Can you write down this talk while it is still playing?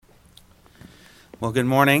Well, good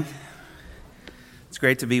morning. It's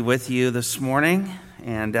great to be with you this morning,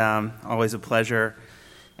 and always a pleasure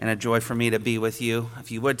and a joy for me to be with you.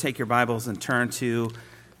 If you would take your Bibles and turn to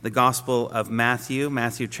the Gospel of Matthew,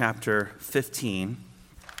 Matthew chapter 15.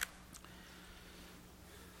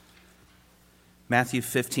 Matthew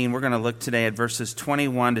 15, we're going to look today at verses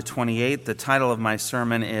 21 to 28. The title of my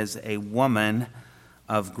sermon is A Woman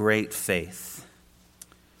of Great Faith.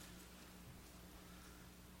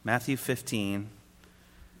 Matthew 15,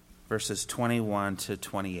 verses 21 to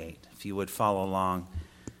 28. If you would follow along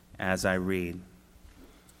as I read.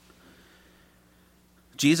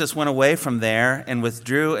 Jesus went away from there and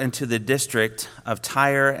withdrew into the district of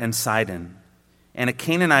Tyre and Sidon. And a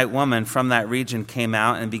Canaanite woman from that region came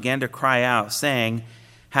out and began to cry out, saying,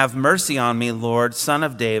 "Have mercy on me, Lord, Son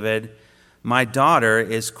of David. My daughter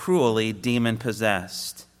is cruelly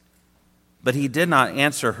demon-possessed." But he did not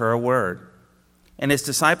answer her a word. And his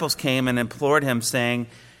disciples came and implored him, saying,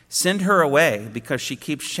 "Send her away, because she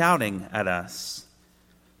keeps shouting at us."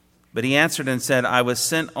 But he answered and said, "I was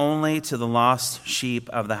sent only to the lost sheep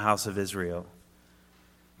of the house of Israel."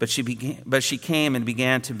 But she came and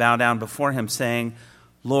began to bow down before him, saying,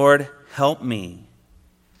 "Lord, help me."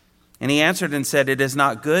 And he answered and said, "It is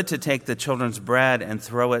not good to take the children's bread and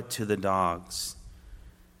throw it to the dogs."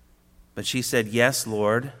 But she said, "Yes,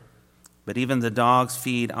 Lord, but even the dogs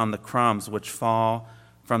feed on the crumbs which fall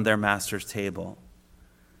from their master's table."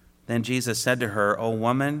 Then Jesus said to her, "O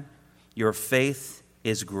woman, your faith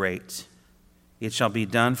is great. It shall be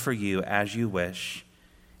done for you as you wish."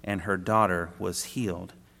 And her daughter was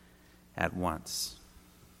healed at once.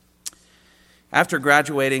 After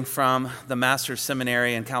graduating from the Master's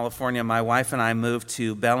Seminary in California, my wife and I moved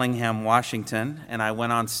to Bellingham, Washington, and I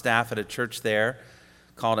went on staff at a church there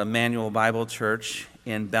called Emmanuel Bible Church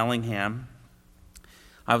in Bellingham.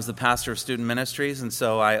 I was the pastor of student ministries, and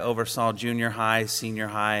so I oversaw junior high, senior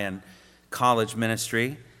high, and college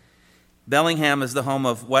ministry. Bellingham is the home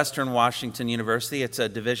of Western Washington University. It's a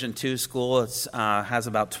Division II school. It has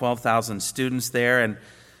about 12,000 students there, and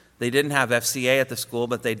they didn't have FCA at the school,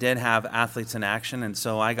 but they did have Athletes in Action, and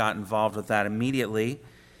so I got involved with that immediately.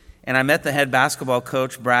 And I met the head basketball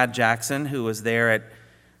coach, Brad Jackson, who was there at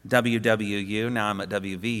WWU. Now I'm at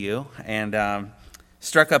WVU, and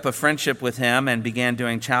struck up a friendship with him and began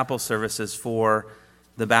doing chapel services for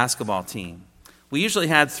the basketball team. We usually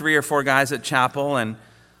had 3 or 4 guys at chapel, and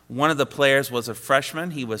one of the players was a freshman.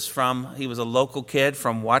 He was a local kid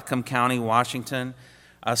from Whatcom County, Washington,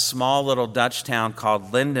 a small little Dutch town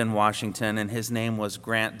called Linden, Washington, and his name was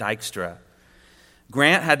Grant Dykstra.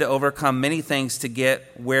 Grant had to overcome many things to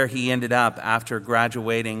get where he ended up after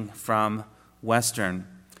graduating from Western.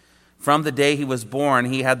 From the day he was born,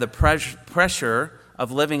 he had the pressure of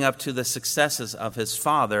living up to the successes of his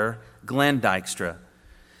father, Glenn Dykstra.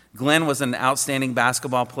 Glenn was an outstanding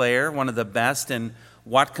basketball player, one of the best in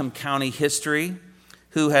Whatcom County history,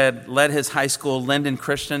 who had led his high school, Linden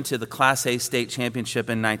Christian, to the Class A state championship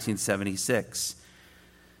in 1976.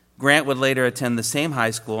 Grant would later attend the same high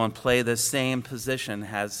school and play the same position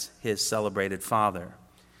as his celebrated father.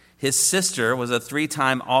 His sister was a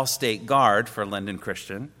 3-time All-State guard for Linden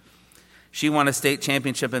Christian. She won a state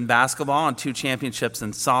championship in basketball and 2 championships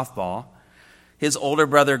in softball. His older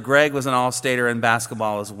brother, Greg, was an All-Stater in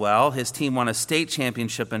basketball as well. His team won a state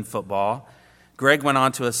championship in football. Greg went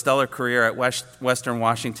on to a stellar career at Western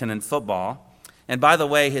Washington in football. And by the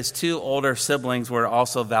way, his 2 older siblings were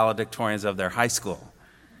also valedictorians of their high school.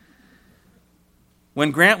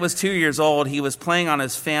 When Grant was 2 years old, he was playing on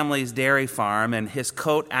his family's dairy farm, and his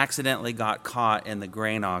coat accidentally got caught in the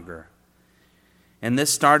grain auger. And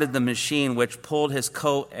this started the machine which pulled his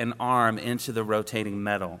coat and arm into the rotating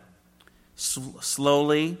metal,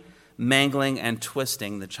 slowly mangling and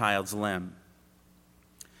twisting the child's limb.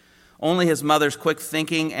 Only his mother's quick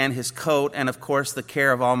thinking and his coat, and of course the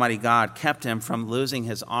care of Almighty God, kept him from losing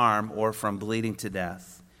his arm or from bleeding to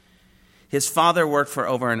death. His father worked for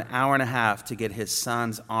over an hour and a half to get his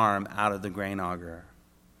son's arm out of the grain auger.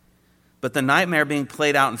 But the nightmare being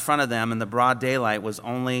played out in front of them in the broad daylight was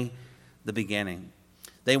only the beginning.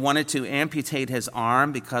 They wanted to amputate his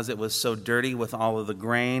arm because it was so dirty with all of the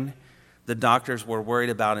grain. The doctors were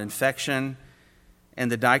worried about infection,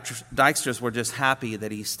 and the Dykstras were just happy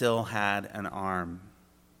that he still had an arm.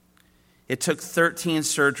 It took 13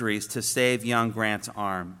 surgeries to save young Grant's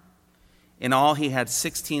arm. In all, he had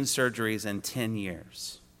 16 surgeries in 10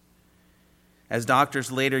 years. As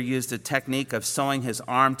doctors later used a technique of sewing his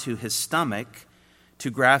arm to his stomach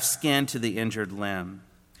to graft skin to the injured limb.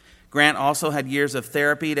 Grant also had years of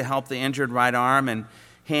therapy to help the injured right arm and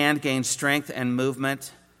hand gain strength and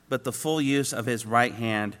movement, but the full use of his right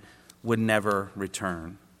hand would never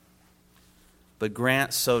return. but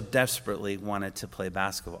Grant so desperately wanted to play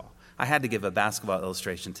basketball. I had to give a basketball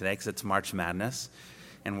illustration today because it's March Madness,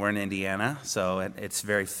 and we're in Indiana, so it's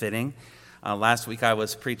very fitting. Last week I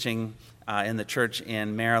was preaching in the church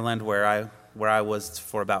in Maryland where I was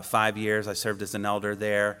for about 5 years. I served as an elder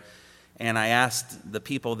there. And I asked the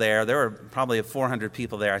people there were probably 400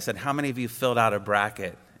 people there. I said, how many of you filled out a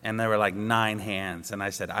bracket? And there were like 9 hands. And I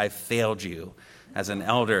said, I failed you as an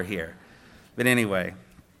elder here. But anyway,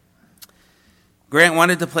 Grant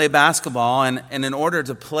wanted to play basketball. And in order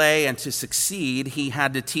to play and to succeed, he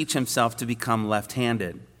had to teach himself to become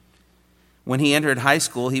left-handed. When he entered high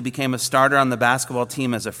school, he became a starter on the basketball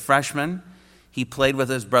team as a freshman. He played with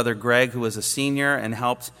his brother Greg, who was a senior, and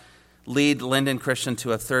helped lead Linden Christian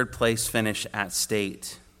to a 3rd-place finish at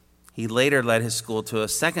state. He later led his school to a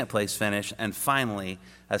 2nd-place finish and finally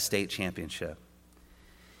a state championship.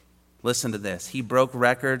 Listen to this. He broke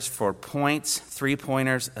records for points,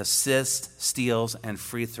 3-pointers, assists, steals, and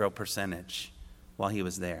free throw percentage while he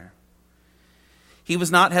was there. He was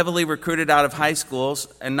not heavily recruited out of high schools,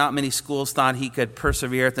 and not many schools thought he could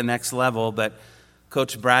persevere at the next level, but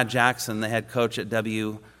Coach Brad Jackson, the head coach at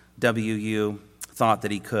WVU, thought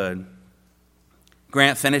that he could.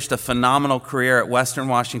 Grant finished a phenomenal career at Western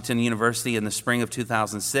Washington University in the spring of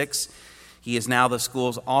 2006. He is now the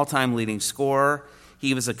school's all-time leading scorer.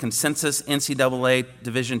 He was a consensus NCAA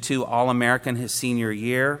Division II All-American his senior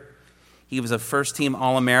year. He was a first-team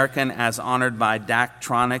All-American as honored by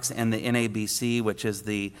Daktronics and the NABC, which is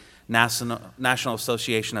the National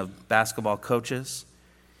Association of Basketball Coaches.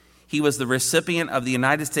 He was the recipient of the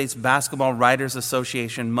United States Basketball Writers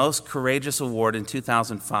Association Most Courageous Award in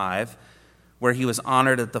 2005, where he was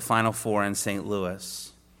honored at the Final Four in St.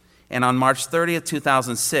 Louis. And on March 30th,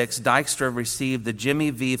 2006, Dykstra received the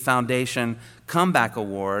Jimmy V Foundation Comeback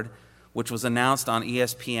Award, which was announced on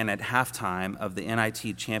ESPN at halftime of the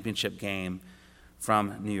NIT championship game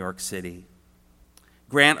from New York City.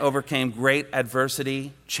 Grant overcame great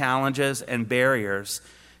adversity, challenges, and barriers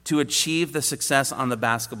to achieve the success on the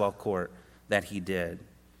basketball court that he did.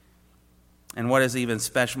 And what is even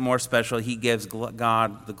more special, he gives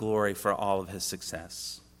God the glory for all of his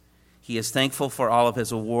success. He is thankful for all of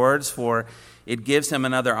his awards, for it gives him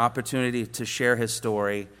another opportunity to share his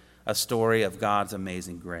story, a story of God's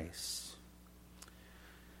amazing grace.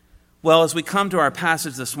 Well, as we come to our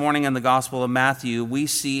passage this morning in the Gospel of Matthew, we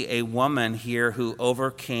see a woman here who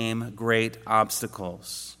overcame great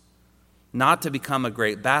obstacles. Not to become a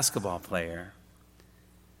great basketball player,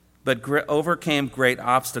 but overcame great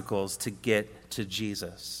obstacles to get to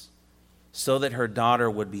Jesus so that her daughter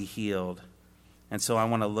would be healed. And so I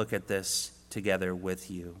want to look at this together with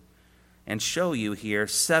you and show you here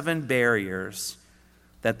 7 barriers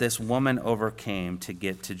that this woman overcame to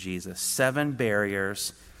get to Jesus. 7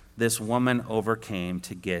 barriers this woman overcame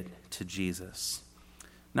to get to Jesus.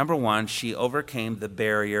 Number 1, she overcame the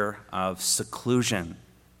barrier of seclusion.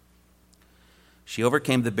 She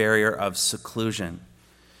overcame the barrier of seclusion.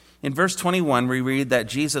 In verse 21, we read that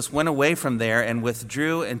Jesus went away from there and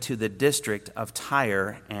withdrew into the district of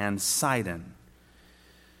Tyre and Sidon.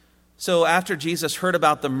 So after Jesus heard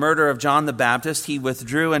about the murder of John the Baptist, he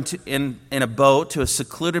withdrew in a boat to a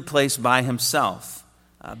secluded place by himself.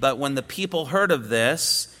 But when the people heard of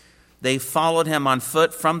this, they followed him on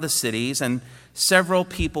foot from the cities, and several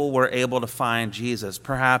people were able to find Jesus,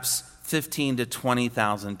 perhaps 15 to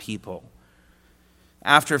 20,000 people.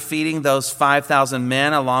 After feeding those 5,000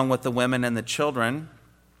 men along with the women and the children,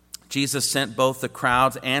 Jesus sent both the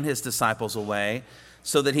crowds and his disciples away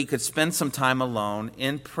so that he could spend some time alone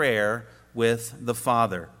in prayer with the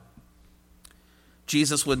Father.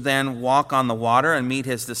 Jesus would then walk on the water and meet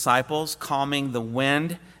his disciples, calming the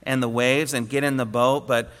wind and the waves, and get in the boat.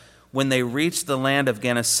 But when they reached the land of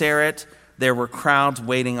Gennesaret, there were crowds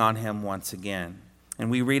waiting on him once again. And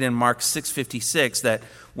we read in Mark 6:56 that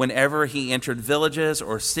whenever he entered villages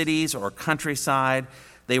or cities or countryside,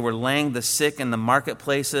 they were laying the sick in the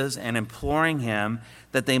marketplaces and imploring him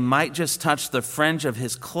that they might just touch the fringe of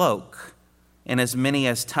his cloak, and as many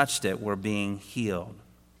as touched it were being healed.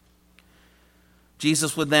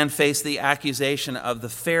 Jesus would then face the accusation of the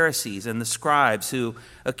Pharisees and the scribes who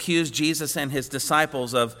accused Jesus and his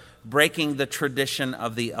disciples of breaking the tradition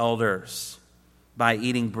of the elders by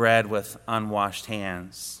eating bread with unwashed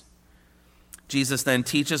hands. Jesus then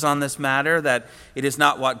teaches on this matter that it is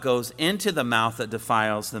not what goes into the mouth that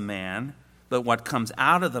defiles the man, but what comes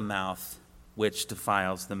out of the mouth which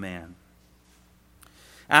defiles the man.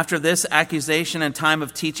 After this accusation and time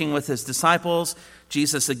of teaching with his disciples,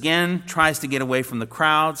 Jesus again tries to get away from the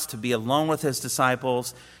crowds, to be alone with his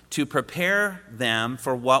disciples, to prepare them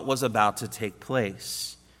for what was about to take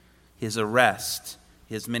place: his arrest,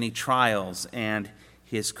 his many trials, and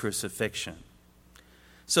his crucifixion.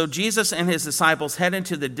 So Jesus and his disciples head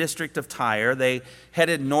into the district of Tyre. They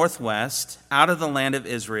headed northwest out of the land of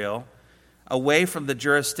Israel, away from the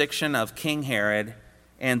jurisdiction of King Herod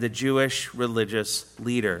and the Jewish religious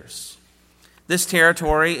leaders. This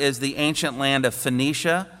territory is the ancient land of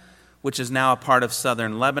Phoenicia, which is now a part of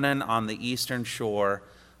southern Lebanon on the eastern shore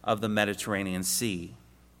of the Mediterranean Sea.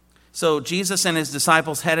 So Jesus and his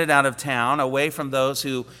disciples headed out of town, away from those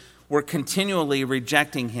who were continually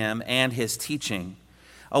rejecting him and his teaching,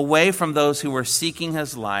 away from those who were seeking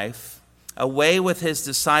his life, away with his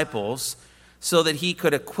disciples, so that he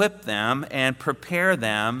could equip them and prepare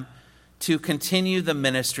them to continue the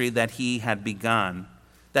ministry that he had begun,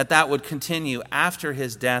 that would continue after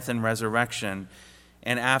his death and resurrection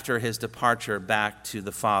and after his departure back to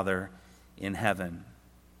the Father in heaven.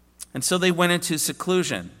 And so they went into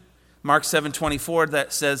seclusion. Mark 7:24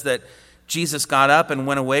 that says that Jesus got up and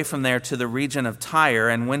went away from there to the region of Tyre,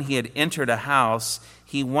 and when he had entered a house,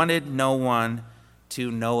 he wanted no one to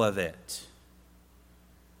know of it.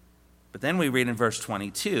 But then we read in verse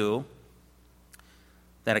 22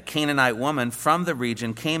 that a Canaanite woman from the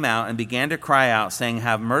region came out and began to cry out, saying,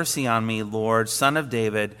 "Have mercy on me, Lord, Son of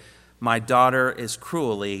David. My daughter is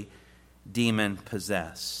cruelly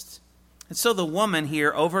demon-possessed." And so the woman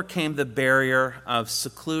here overcame the barrier of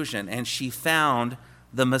seclusion, and she found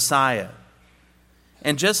the Messiah.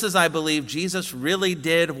 And just as I believe Jesus really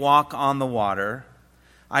did walk on the water,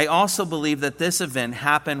 I also believe that this event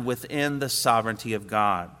happened within the sovereignty of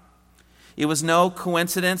God. It was no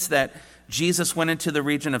coincidence that Jesus went into the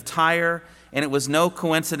region of Tyre, and it was no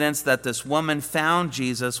coincidence that this woman found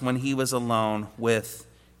Jesus when he was alone with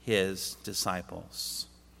his disciples.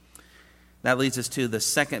 That leads us to the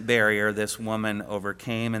second barrier this woman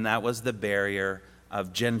overcame, and that was the barrier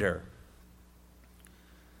of gender.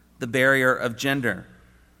 The barrier of gender.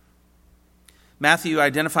 Matthew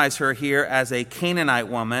identifies her here as a Canaanite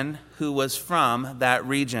woman who was from that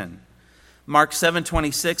region. Mark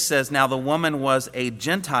 7:26 says, "Now the woman was a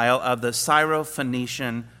Gentile of the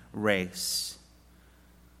Syro-Phoenician race."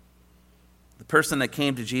 The person that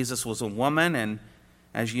came to Jesus was a woman, and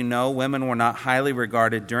as you know, women were not highly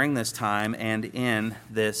regarded during this time and in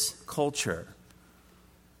this culture.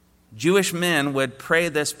 Jewish men would pray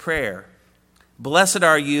this prayer, "Blessed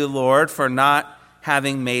are you, Lord, for not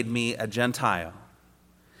having made me a Gentile.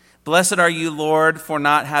 Blessed are you, Lord, for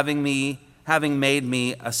not having made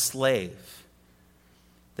me a slave."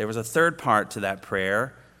 There was a third part to that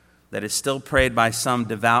prayer that is still prayed by some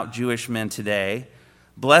devout Jewish men today.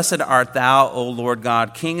 "Blessed art thou, O Lord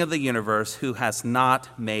God, King of the universe, who hast not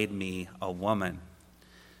made me a woman."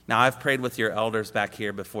 Now, I've prayed with your elders back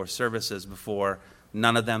here before services before.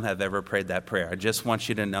 None of them have ever prayed that prayer. I just want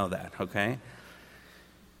you to know that, okay?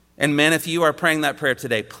 And men, if you are praying that prayer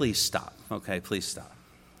today, please stop, okay? Please stop.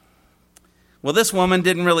 Well, this woman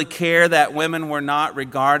didn't really care that women were not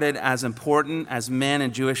regarded as important as men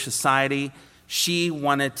in Jewish society. She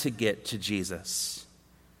wanted to get to Jesus.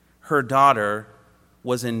 Her daughter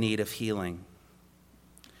was in need of healing.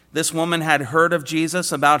 This woman had heard of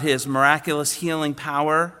Jesus, about his miraculous healing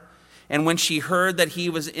power, and when she heard that he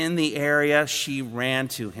was in the area, she ran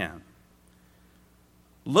to him.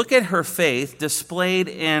 Look at her faith displayed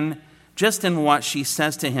in what she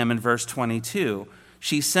says to him in verse 22.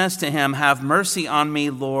 She says to him, "Have mercy on me,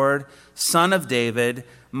 Lord, Son of David.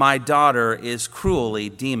 My daughter is cruelly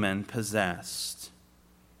demon-possessed."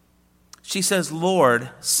 She says, "Lord,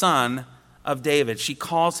 Son of David." She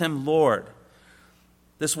calls him Lord.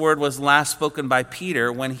 This word was last spoken by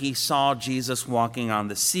Peter when he saw Jesus walking on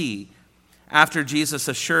the sea. After Jesus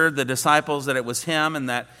assured the disciples that it was him and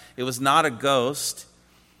that it was not a ghost,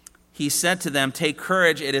 he said to them, "Take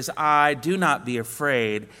courage, it is I, do not be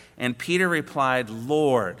afraid." And Peter replied,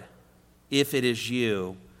 "Lord, if it is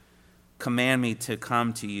you, command me to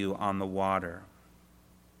come to you on the water."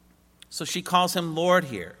 So she calls him Lord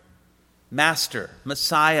here, Master,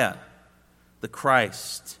 Messiah, the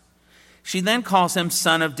Christ. She then calls him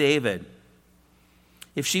Son of David.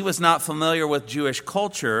 If she was not familiar with Jewish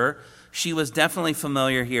culture, she was definitely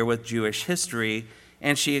familiar here with Jewish history,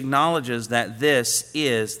 and she acknowledges that this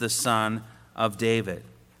is the Son of David.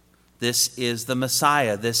 This is the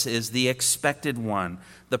Messiah. This is the expected one,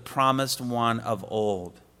 the promised one of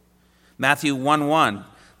old. Matthew 1:1.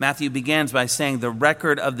 Matthew begins by saying the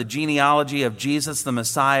record of the genealogy of Jesus, the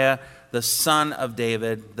Messiah, the son of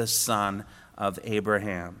David, the son of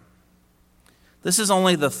Abraham. This is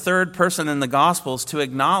only the third person in the Gospels to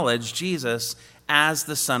acknowledge Jesus as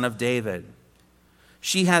the Son of David.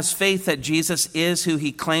 She has faith that Jesus is who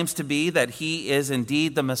he claims to be, that he is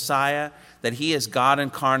indeed the Messiah, that he is God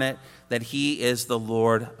incarnate, that he is the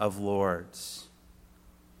Lord of Lords.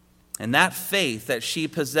 And that faith that she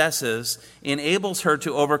possesses enables her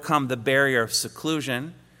to overcome the barrier of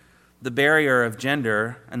seclusion, the barrier of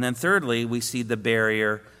gender, and then thirdly, we see the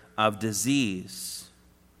barrier of disease.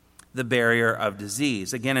 The barrier of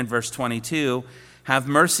disease. Again in verse 22, "Have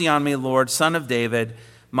mercy on me, Lord, Son of David.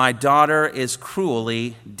 My daughter is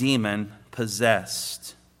cruelly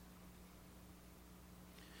demon-possessed."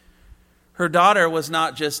 Her daughter was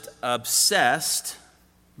not just obsessed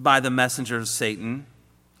by the messengers of Satan.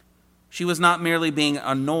 She was not merely being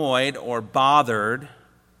annoyed or bothered.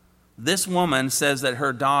 This woman says that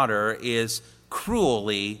her daughter is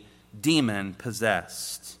cruelly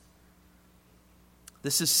demon-possessed.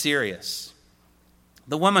 This is serious.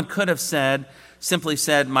 The woman could have simply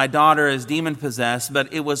said, "My daughter is demon-possessed,"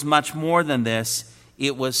 but it was much more than this.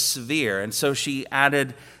 It was severe. And so she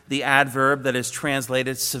added the adverb that is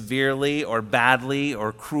translated severely or badly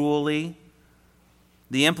or cruelly.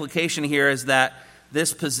 The implication here is that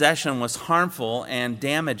this possession was harmful and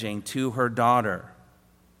damaging to her daughter,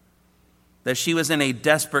 that she was in a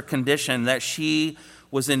desperate condition, that she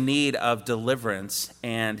was in need of deliverance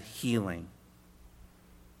and healing.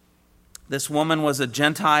 This woman was a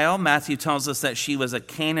Gentile. Matthew tells us that she was a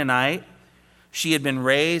Canaanite. She had been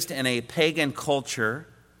raised in a pagan culture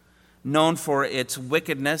known for its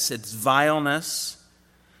wickedness, its vileness.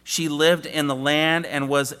 She lived in the land and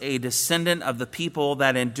was a descendant of the people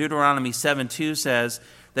that in Deuteronomy 7:2 says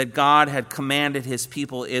that God had commanded his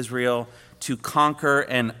people Israel to conquer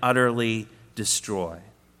and utterly destroy.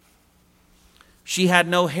 She had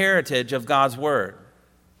no heritage of God's word,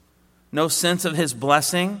 no sense of his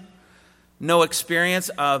blessing, no experience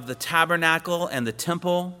of the tabernacle and the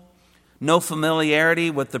temple, no familiarity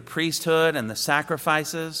with the priesthood and the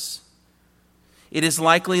sacrifices. It is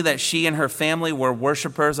likely that she and her family were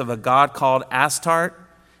worshipers of a god called Astarte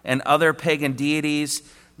and other pagan deities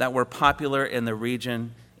that were popular in the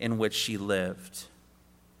region in which she lived.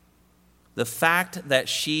 The fact that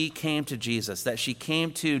she came to Jesus,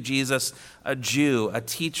 a Jew, a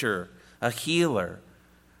teacher, a healer,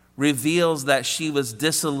 reveals that she was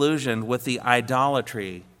disillusioned with the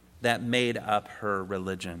idolatry that made up her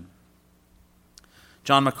religion.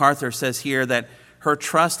 John MacArthur says here that her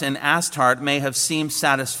trust in Astarte may have seemed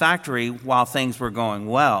satisfactory while things were going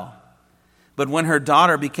well. But when her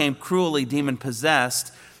daughter became cruelly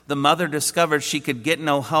demon-possessed, the mother discovered she could get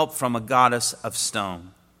no help from a goddess of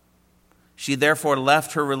stone. She therefore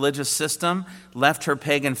left her religious system, left her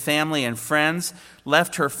pagan family and friends,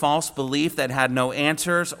 left her false belief that had no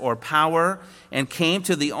answers or power, and came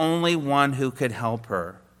to the only one who could help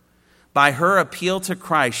her. By her appeal to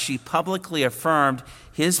Christ, she publicly affirmed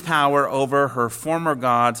his power over her former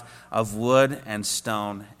gods of wood and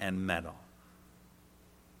stone and metal.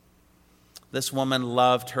 This woman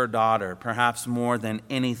loved her daughter, perhaps more than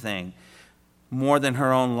anything, more than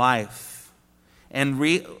her own life. And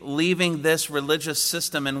leaving this religious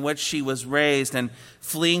system in which she was raised and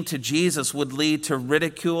fleeing to Jesus would lead to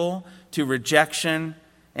ridicule, to rejection,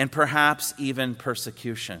 and perhaps even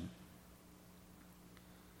persecution.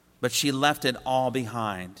 But she left it all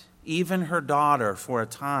behind, even her daughter for a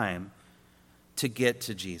time, to get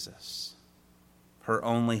to Jesus, her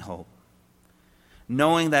only hope.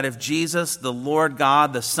 Knowing that if Jesus, the Lord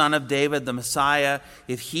God, the Son of David, the Messiah,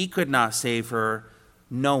 if he could not save her,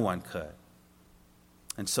 no one could.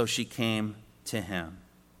 And so she came to him.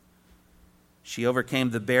 She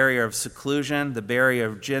overcame the barrier of seclusion, the barrier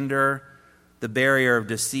of gender, the barrier of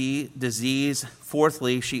disease.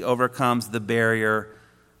 Fourthly, she overcomes the barrier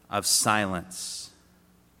of silence.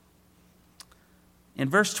 In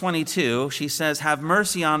verse 22, she says, "Have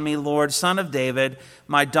mercy on me, Lord, Son of David.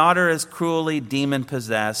 My daughter is cruelly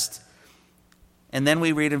demon-possessed." And then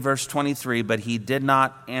we read in verse 23, "But he did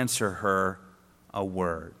not answer her a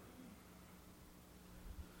word."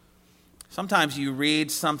 Sometimes you read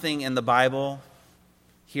something in the Bible,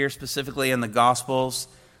 here specifically in the Gospels,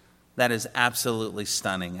 that is absolutely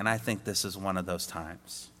stunning. And I think this is one of those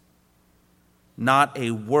times. Not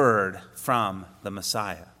a word from the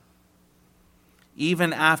Messiah.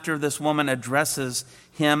 Even after this woman addresses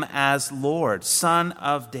him as Lord, Son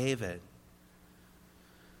of David.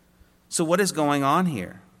 So what is going on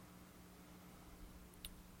here?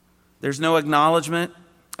 There's no acknowledgement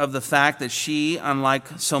of the fact that she,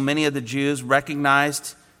 unlike so many of the Jews,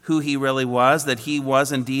 recognized who he really was, that he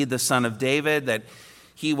was indeed the Son of David, that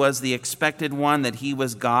he was the expected one, that he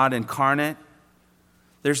was God incarnate.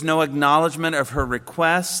 There's no acknowledgement of her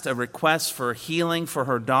request, a request for healing for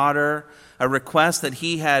her daughter, a request that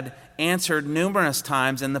he had answered numerous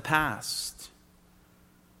times in the past.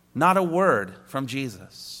 Not a word from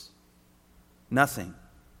Jesus. Nothing.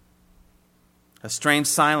 A strange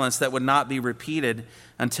silence that would not be repeated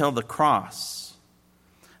until the cross.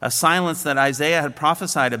 A silence that Isaiah had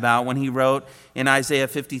prophesied about when he wrote in Isaiah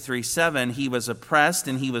 53:7, he was oppressed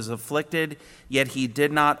and he was afflicted, yet he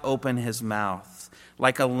did not open his mouth.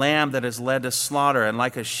 Like a lamb that is led to slaughter, and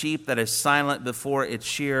like a sheep that is silent before its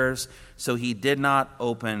shearers, so he did not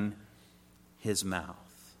open his mouth.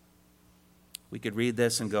 We could read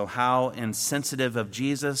this and go, how insensitive of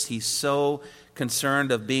Jesus. He's so concerned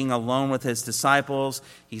of being alone with his disciples.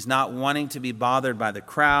 He's not wanting to be bothered by the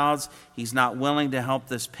crowds. He's not willing to help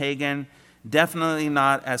this pagan. Definitely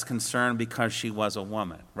not as concerned because she was a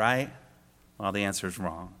woman, right? Well, the answer is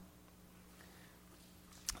wrong.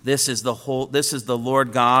 This is the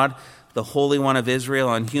Lord God, the Holy One of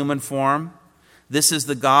Israel in human form. This is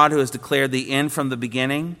the God who has declared the end from the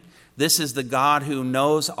beginning. This is the God who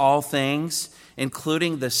knows all things,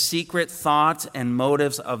 including the secret thoughts and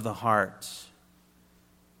motives of the heart.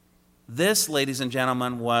 This, ladies and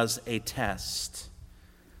gentlemen, was a test.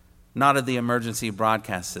 Not of the emergency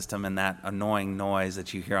broadcast system and that annoying noise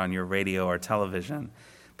that you hear on your radio or television,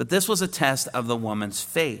 but this was a test of the woman's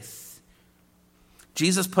faith.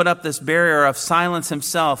 Jesus put up this barrier of silence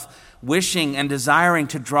himself, wishing and desiring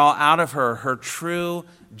to draw out of her true,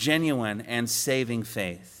 genuine, and saving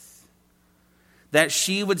faith. That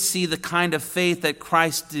she would see the kind of faith that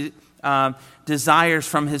Christ desires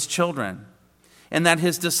from his children, and that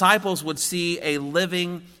his disciples would see a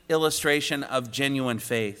living illustration of genuine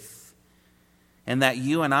faith. And that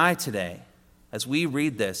you and I today, as we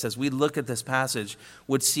read this, as we look at this passage,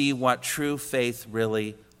 would see what true faith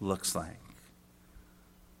really looks like.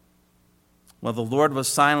 Well, the Lord was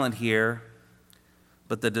silent here,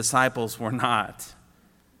 but the disciples were not.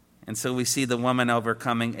 And so we see the woman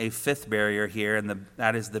overcoming a fifth barrier here, and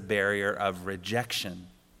that is the barrier of rejection.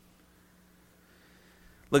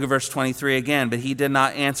 Look at verse 23 again. But he did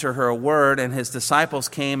not answer her a word, and his disciples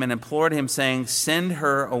came and implored him, saying, "Send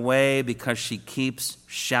her away, because she keeps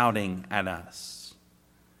shouting at us."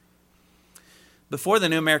 Before the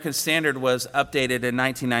New American Standard was updated in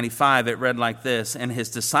 1995, it read like this: "And his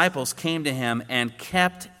disciples came to him and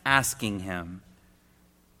kept asking him,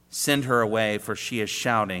 'Send her away, for she is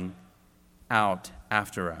shouting out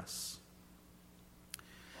after us.'"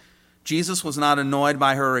 Jesus was not annoyed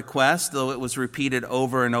by her request, though it was repeated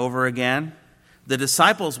over and over again. The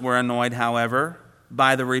disciples were annoyed, however,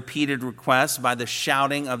 by the repeated request, by the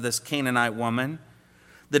shouting of this Canaanite woman.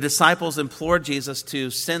 The disciples implored Jesus to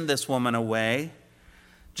send this woman away,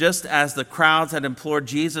 just as the crowds had implored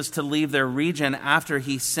Jesus to leave their region after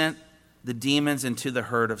he sent the demons into the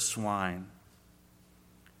herd of swine.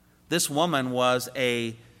 This woman was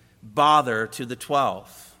a bother to the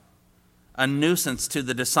 12. A nuisance to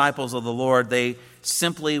the disciples of the Lord. They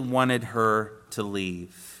simply wanted her to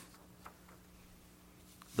leave.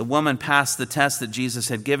 The woman passed the test that Jesus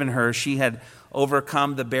had given her. She had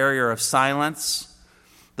overcome the barrier of silence.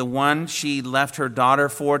 The one she left her daughter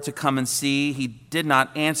for to come and see, he did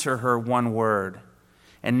not answer her one word.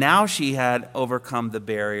 And now she had overcome the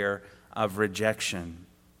barrier of rejection.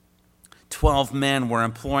 12 men were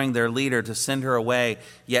imploring their leader to send her away,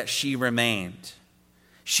 yet she remained.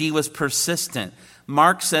 She was persistent.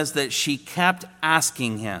 Mark says that she kept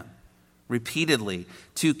asking him repeatedly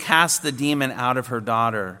to cast the demon out of her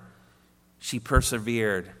daughter. She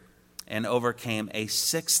persevered and overcame a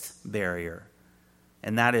sixth barrier,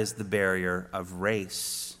 and that is the barrier of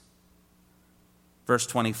race. Verse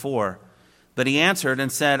 24, "But he answered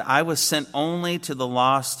and said, 'I was sent only to the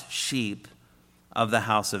lost sheep of the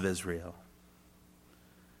house of Israel.'"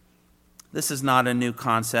 This is not a new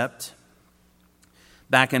concept.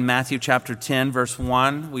 Back in Matthew chapter 10, verse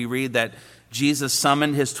 1, we read that Jesus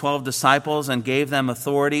summoned his 12 disciples and gave them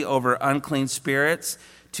authority over unclean spirits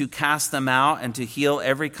to cast them out and to heal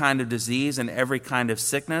every kind of disease and every kind of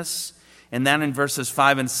sickness. And then in verses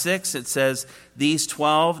 5 and 6, it says, "These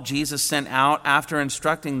 12 Jesus sent out after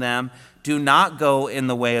instructing them, 'Do not go in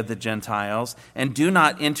the way of the Gentiles, and do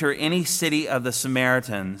not enter any city of the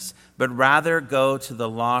Samaritans, but rather go to the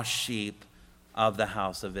lost sheep of the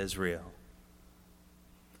house of Israel.'"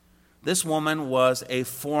 This woman was a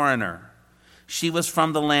foreigner. She was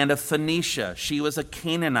from the land of Phoenicia. She was a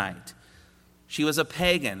Canaanite. She was a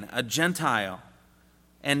pagan, a Gentile,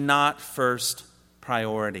 and not first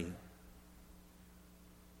priority.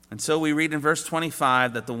 And so we read in verse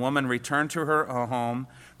 25 that the woman returned to her home,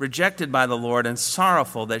 rejected by the Lord and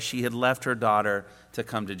sorrowful that she had left her daughter to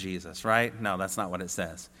come to Jesus, right? No, that's not what it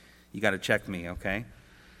says. You got to check me, okay?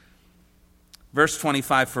 Verse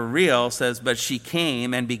 25 for real says, "But she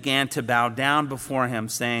came and began to bow down before him,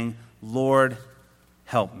 saying, 'Lord,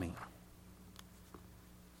 help me.'"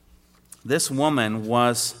 This woman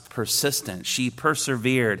was persistent. She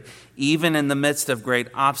persevered even in the midst of great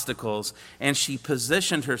obstacles, and she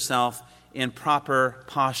positioned herself in proper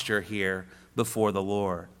posture here before the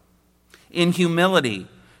Lord. In humility,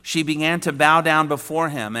 she began to bow down before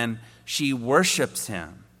him, and she worships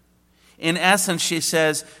him. In essence, she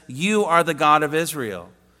says, "You are the God of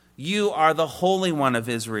Israel. You are the Holy One of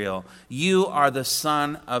Israel. You are the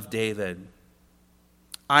Son of David.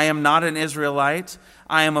 I am not an Israelite.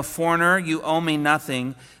 I am a foreigner. You owe me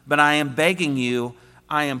nothing, but I am begging you,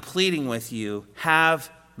 I am pleading with you, have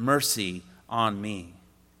mercy on me.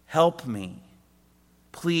 Help me.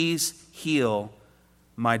 Please heal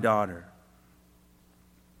my daughter."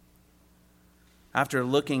 After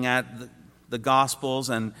looking at the Gospels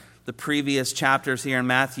and the previous chapters here in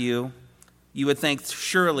Matthew, you would think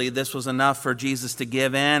surely this was enough for Jesus to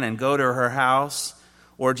give in and go to her house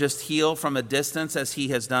or just heal from a distance as he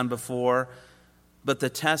has done before. But the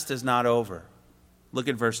test is not over. Look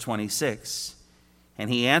at verse 26. And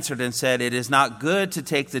he answered and said, "It is not good to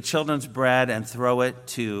take the children's bread and throw it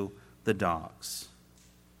to the dogs."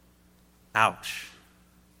 Ouch.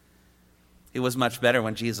 It was much better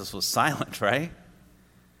when Jesus was silent, right?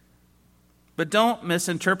 But don't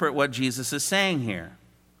misinterpret what Jesus is saying here.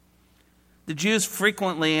 The Jews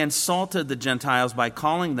frequently insulted the Gentiles by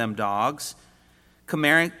calling them dogs,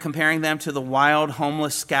 comparing them to the wild,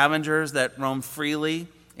 homeless scavengers that roam freely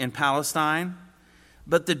in Palestine.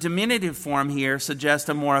 But the diminutive form here suggests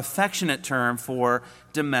a more affectionate term for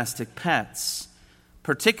domestic pets,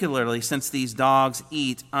 particularly since these dogs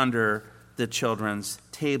eat under the children's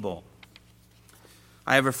table.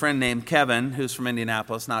 I have a friend named Kevin who's from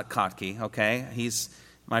Indianapolis, not Kotke, okay?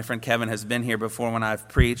 My friend Kevin has been here before when I've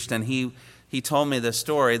preached, and he told me this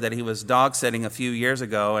story that he was dog sitting a few years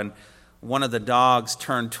ago, and one of the dogs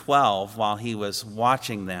turned 12 while he was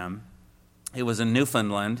watching them. It was in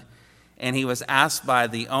Newfoundland, and he was asked by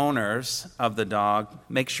the owners of the dog,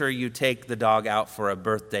 make sure you take the dog out for a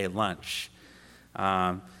birthday lunch.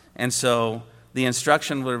 And so the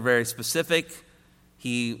instructions were very specific.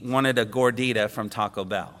 He wanted a gordita from Taco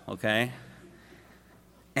Bell, okay?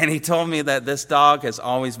 And he told me that this dog has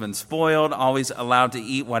always been spoiled, always allowed to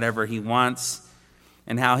eat whatever he wants,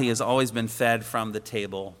 and how he has always been fed from the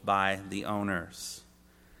table by the owners.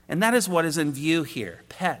 And that is what is in view here,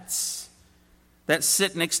 pets that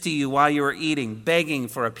sit next to you while you are eating, begging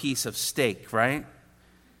for a piece of steak, right?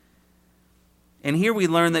 And here we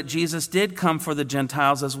learn that Jesus did come for the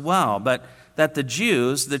Gentiles as well, but that the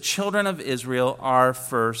Jews, the children of Israel, are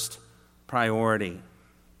first priority.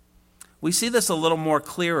 We see this a little more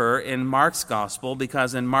clearer in Mark's gospel,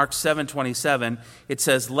 because in Mark 7:27, it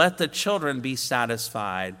says, "Let the children be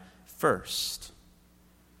satisfied first."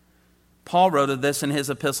 Paul wrote of this in his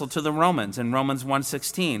epistle to the Romans, in Romans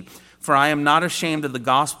 1:16, "For I am not ashamed of the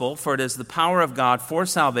gospel, for it is the power of God for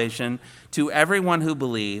salvation to everyone who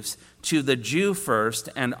believes, to the Jew first,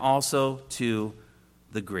 and also to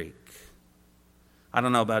the Greek." I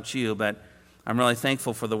don't know about you, but I'm really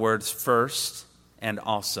thankful for the words first and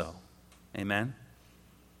also. Amen.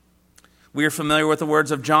 We are familiar with the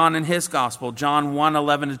words of John in his gospel, John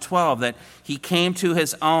 1:11-12, that he came to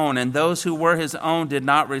his own, and those who were his own did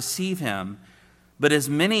not receive him. But as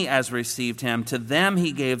many as received him, to them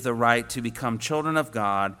he gave the right to become children of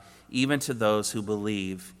God, even to those who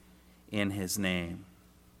believe in his name.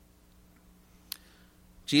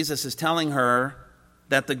 Jesus is telling her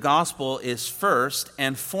that the gospel is first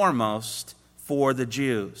and foremost for the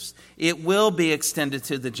Jews. It will be extended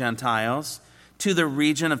to the Gentiles, to the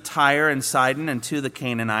region of Tyre and Sidon, and to the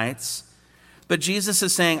Canaanites. But Jesus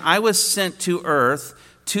is saying, I was sent to earth,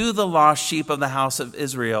 to the lost sheep of the house of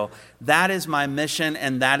Israel. That is my mission,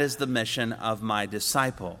 and that is the mission of my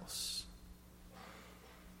disciples.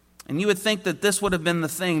 And you would think that this would have been the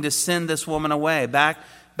thing to send this woman away, back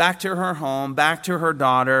to her home, back to her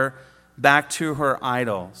daughter, back to her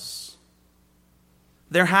idols.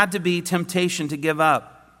 There had to be temptation to give up.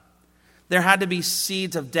 There had to be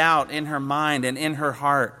seeds of doubt in her mind and in her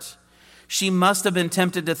heart. She must have been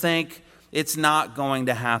tempted to think, it's not going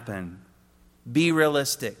to happen. Be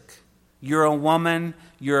realistic. You're a woman,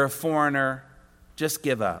 you're a foreigner, just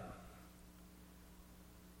give up.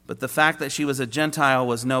 But the fact that she was a Gentile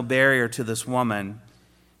was no barrier to this woman,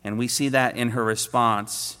 and we see that in her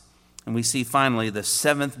response. And we see finally the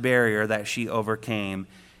seventh barrier that she overcame,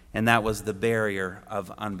 and that was the barrier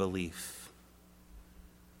of unbelief.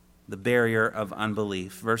 The barrier of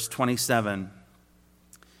unbelief. Verse 27,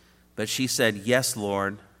 "But she said, 'Yes,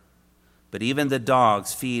 Lord, but even the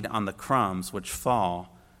dogs feed on the crumbs which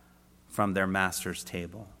fall from their master's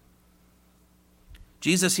table.'"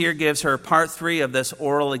 Jesus here gives her part 3 of this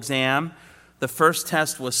oral exam, The first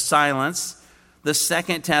test was silence. The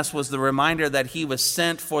second test was the reminder that he was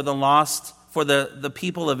sent for the lost, for the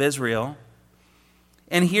people of Israel.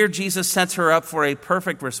 And here Jesus sets her up for a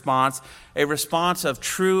perfect response, a response of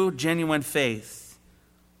true, genuine faith.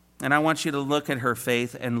 And I want you to look at her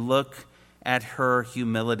faith and look at her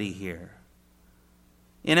humility here.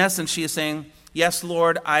 In essence, she is saying, yes,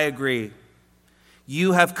 Lord, I agree.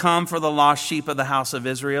 You have come for the lost sheep of the house of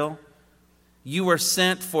Israel. You were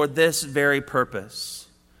sent for this very purpose.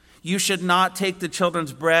 You should not take the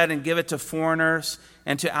children's bread and give it to foreigners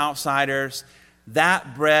and to outsiders.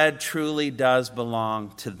 That bread truly does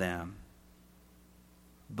belong to them.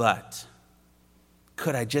 But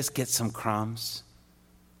could I just get some crumbs?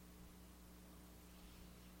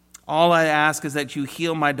 All I ask is that you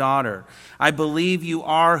heal my daughter. I believe you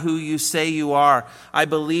are who you say you are. I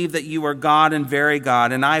believe that you are God and very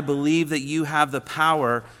God. And I believe that you have the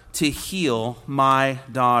power to heal my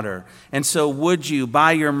daughter. And so would you,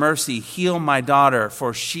 by your mercy, heal my daughter,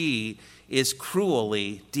 for she is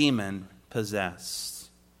cruelly demon-possessed.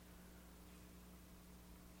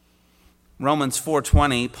 Romans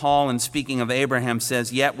 4:20, Paul, in speaking of Abraham,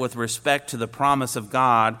 says, yet with respect to the promise of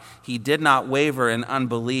God, he did not waver in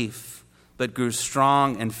unbelief, but grew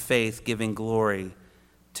strong in faith, giving glory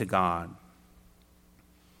to God.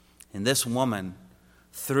 And this woman,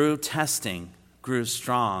 through testing, grew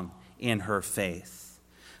strong in her faith.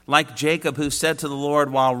 Like Jacob, who said to the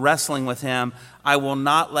Lord while wrestling with him, I will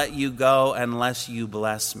not let you go unless you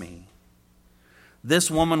bless me.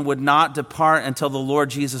 This woman would not depart until the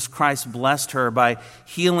Lord Jesus Christ blessed her by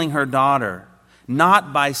healing her daughter,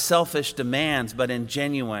 not by selfish demands, but in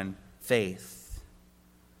genuine faith.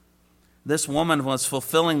 This woman was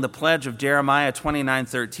fulfilling the pledge of Jeremiah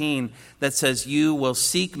 29:13 that says, you will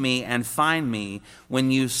seek me and find me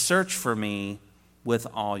when you search for me with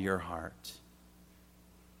all your heart.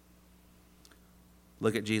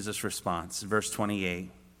 Look at Jesus' response, verse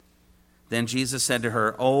 28. Then Jesus said to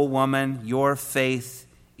her, O woman, your faith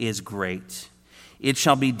is great. It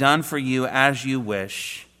shall be done for you as you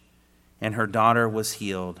wish. And her daughter was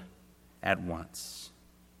healed at once.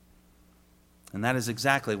 And that is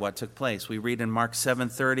exactly what took place. We read in Mark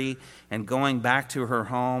 7:30, and going back to her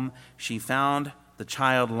home, she found the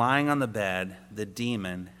child lying on the bed, the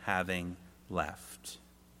demon having left.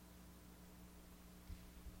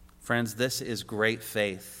 Friends, this is great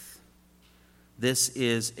faith. This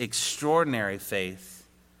is extraordinary faith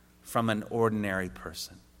from an ordinary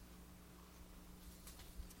person.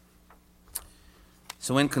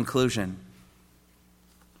 So in conclusion,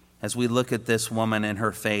 as we look at this woman and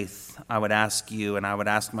her faith, I would ask you and I would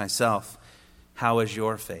ask myself, how is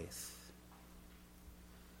your faith?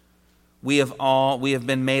 We have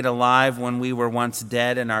been made alive when we were once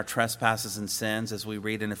dead in our trespasses and sins, as we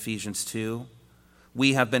read in Ephesians 2.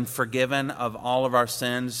 We have been forgiven of all of our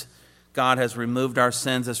sins. God has removed our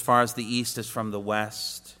sins as far as the east is from the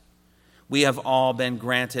west. We have all been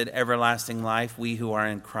granted everlasting life, we who are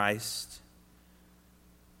in Christ.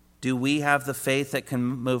 Do we have the faith that can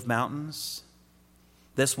move mountains?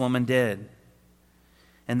 This woman did.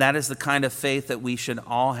 And that is the kind of faith that we should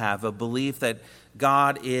all have, a belief that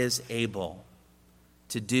God is able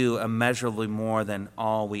to do immeasurably more than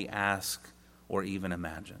all we ask or even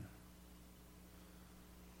imagine.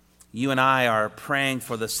 You and I are praying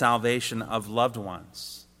for the salvation of loved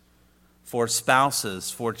ones, for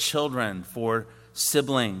spouses, for children, for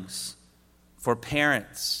siblings, for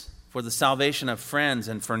parents, for the salvation of friends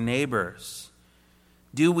and for neighbors.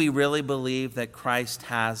 Do we really believe that Christ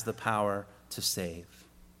has the power to save?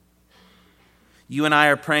 You and I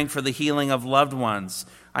are praying for the healing of loved ones.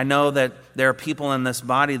 I know that there are people in this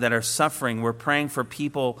body that are suffering. We're praying for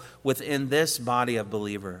people within this body of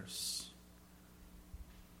believers.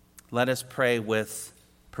 Let us pray with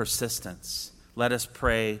persistence. Let us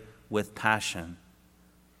pray with passion.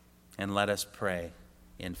 And let us pray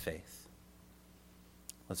in faith.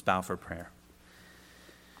 Let's bow for prayer.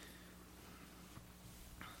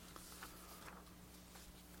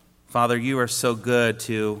 Father, you are so good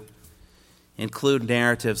to include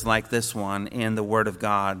narratives like this one in the Word of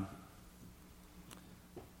God.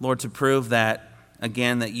 Lord, to prove that,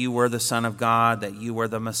 again, that you were the Son of God, that you were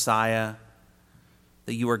the Messiah,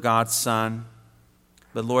 that you were God's Son.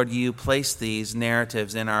 But Lord, you placed these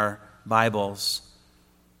narratives in our Bibles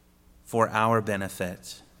for our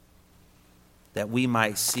benefit, that we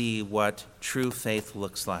might see what true faith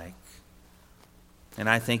looks like. And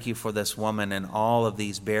I thank you for this woman and all of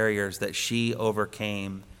these barriers that she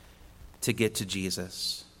overcame to get to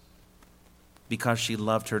Jesus, because she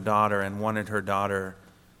loved her daughter and wanted her daughter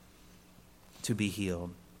to be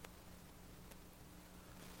healed.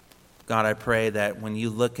 God, I pray that when you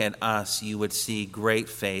look at us, you would see great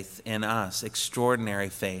faith in us, extraordinary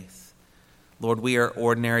faith. Lord, we are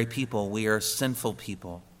ordinary people. We are sinful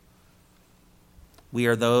people. We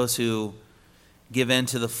are those who give in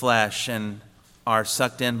to the flesh and are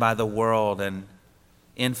sucked in by the world and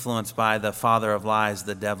influenced by the father of lies,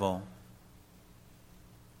 the devil.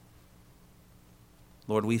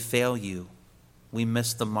 Lord, we fail you. We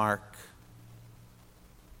miss the mark.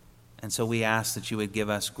 And so we ask that you would give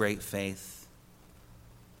us great faith.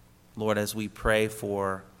 Lord, as we pray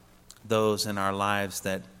for those in our lives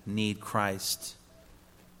that need Christ,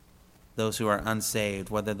 those who are unsaved,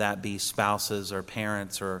 whether that be spouses or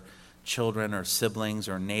parents or children or siblings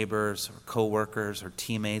or neighbors or co-workers or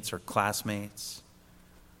teammates or classmates.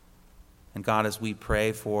 And God, as we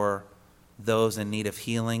pray for those in need of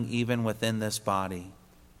healing, even within this body,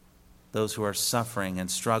 those who are suffering and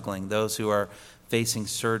struggling, those who are facing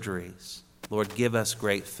surgeries, Lord, give us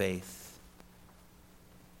great faith.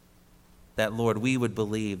 That, Lord, we would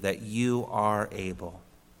believe that you are able.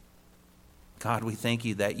 God, we thank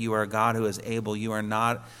you that you are a God who is able. You are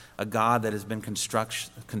not a God that has been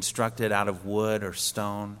constructed out of wood or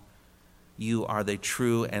stone. You are the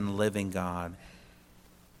true and living God.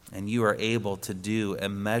 And you are able to do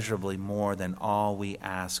immeasurably more than all we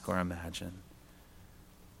ask or imagine.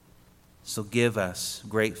 So give us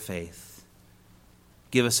great faith.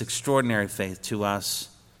 Give us extraordinary faith to us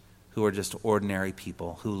who are just ordinary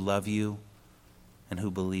people who love you and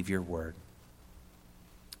who believe your word.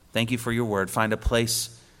 Thank you for your word. Find a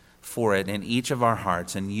place for it in each of our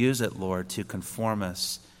hearts and use it, Lord, to conform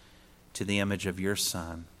us to the image of your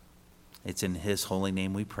Son. It's in his holy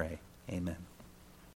name we pray. Amen.